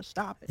won't be able to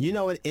stop it. You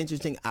know what's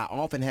interesting? I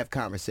often have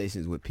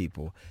conversations with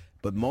people,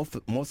 but most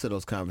of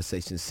those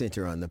conversations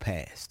center on the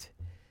past.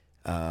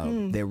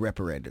 They're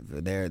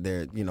reparative.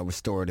 They're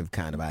restorative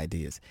kind of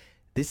ideas.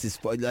 This is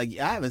like,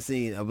 I haven't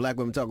seen a black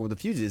woman talking with a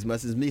future as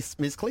much as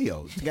Miss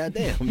Cleo.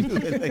 Goddamn, you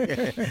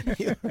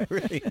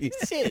really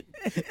shit.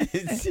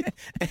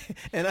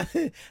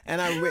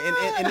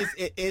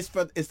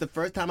 It's the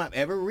first time I've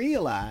ever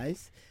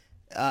realized,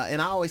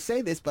 and I always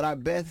say this, but our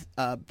best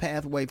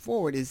pathway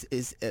forward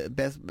is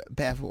best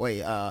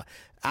pathway out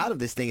of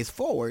this thing is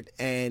forward,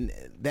 and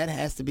that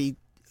has to be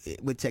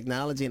with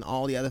technology and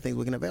all the other things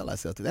we can avail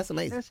ourselves to. That's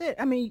amazing. That's it.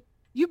 I mean,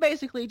 you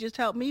basically just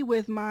helped me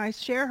with my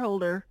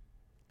shareholder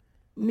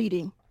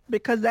meeting,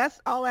 because that's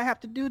all I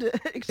have to do to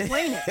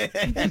explain it.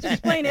 Just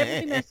explain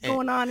everything that's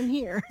going on in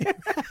here.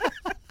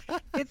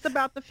 It's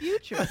about the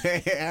future.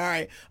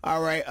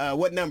 All right.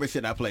 What number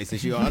should I play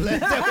since you all?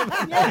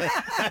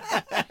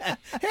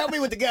 Help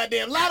me with the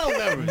goddamn lotto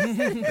numbers.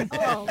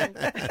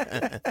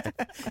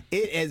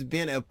 It has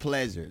been a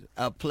pleasure.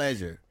 Keep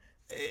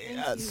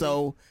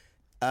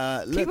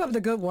up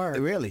the good work.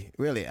 Really.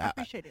 I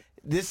appreciate it.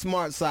 This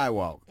smart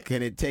sidewalk,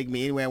 can it take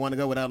me anywhere I want to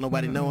go without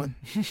nobody knowing?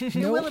 It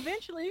will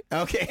eventually.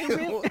 Okay. I'm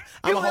going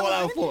to hold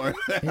out for it.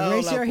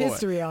 Erase your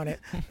history on it.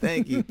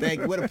 Thank you.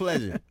 What a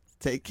pleasure.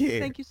 Take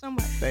care. Thank you so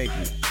much. Thank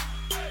you.